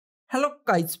Hello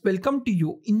guys, welcome to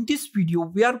you. In this video,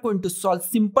 we are going to solve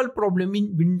simple problem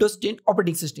in Windows 10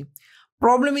 operating system.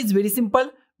 Problem is very simple.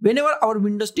 Whenever our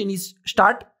Windows 10 is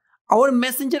start, our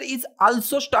messenger is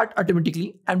also start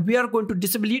automatically and we are going to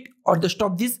disable it or the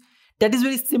stop this. That is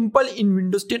very simple in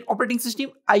Windows 10 operating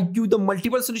system. I give the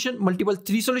multiple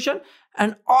three solution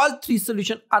and all three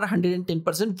solution are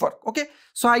 110% work. Okay.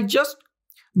 So I just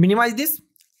minimize this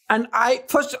and I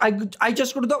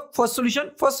just go to the first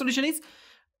solution. First solution is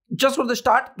just go to the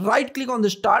start, right click on the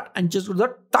start and just go to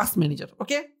the task manager.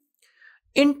 Okay,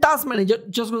 in task manager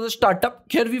just go to the startup.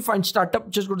 Here we find startup,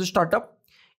 just go to the startup.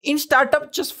 In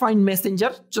startup just find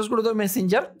messenger, just go to the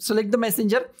messenger, select the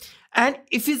messenger, and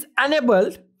if it's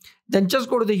enabled then just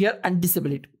go to the here and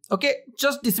disable it. Okay,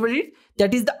 just disable it.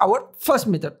 That is our first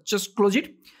method. Just close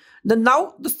it. Then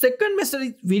now the second method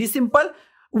is very simple.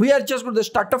 We are just go to the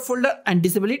startup folder and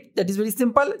disable it. That is very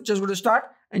simple. Just go to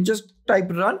start and just type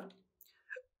run.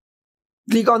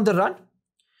 Click on the run.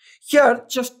 Here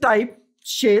just type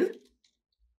shell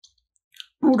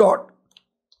 2 dot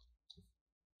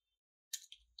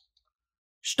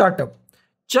startup.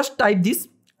 Just type this.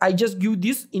 I just give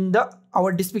this in the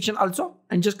our description also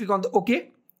and just click on the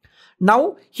OK.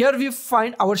 Now here we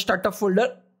find our startup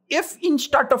folder. If in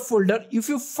startup folder if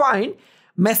you find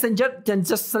messenger, then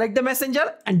just select the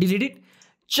messenger and delete it.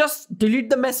 Just delete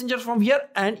the messenger from here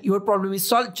and your problem is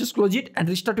solved. Just close it and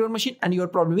restart your machine and your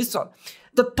problem is solved.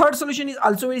 The third solution is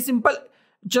also very simple.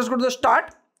 Just go to the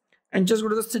start and just go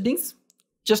to the settings.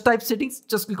 Just type settings,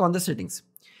 just click on the settings.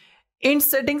 In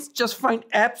settings, just find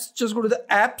apps, just go to the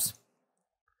apps.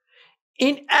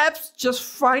 In apps, just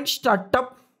find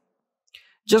startup.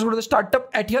 Just go to the startup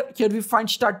at here. Here we find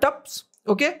startups.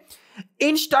 Okay.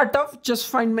 In startup, just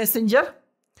find messenger.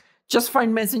 Just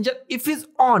find messenger. If it's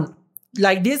on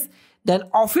like this, then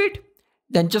off it,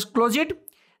 then just close it.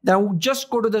 Then just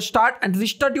go to the start and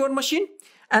restart your machine.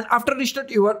 And after restart,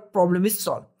 your problem is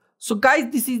solved. So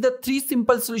guys, this is the 3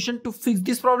 simple solution to fix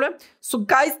this problem. So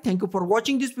guys, thank you for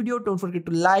watching this video. Don't forget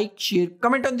to like, share,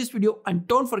 comment on this video and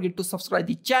don't forget to subscribe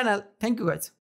the channel. Thank you guys.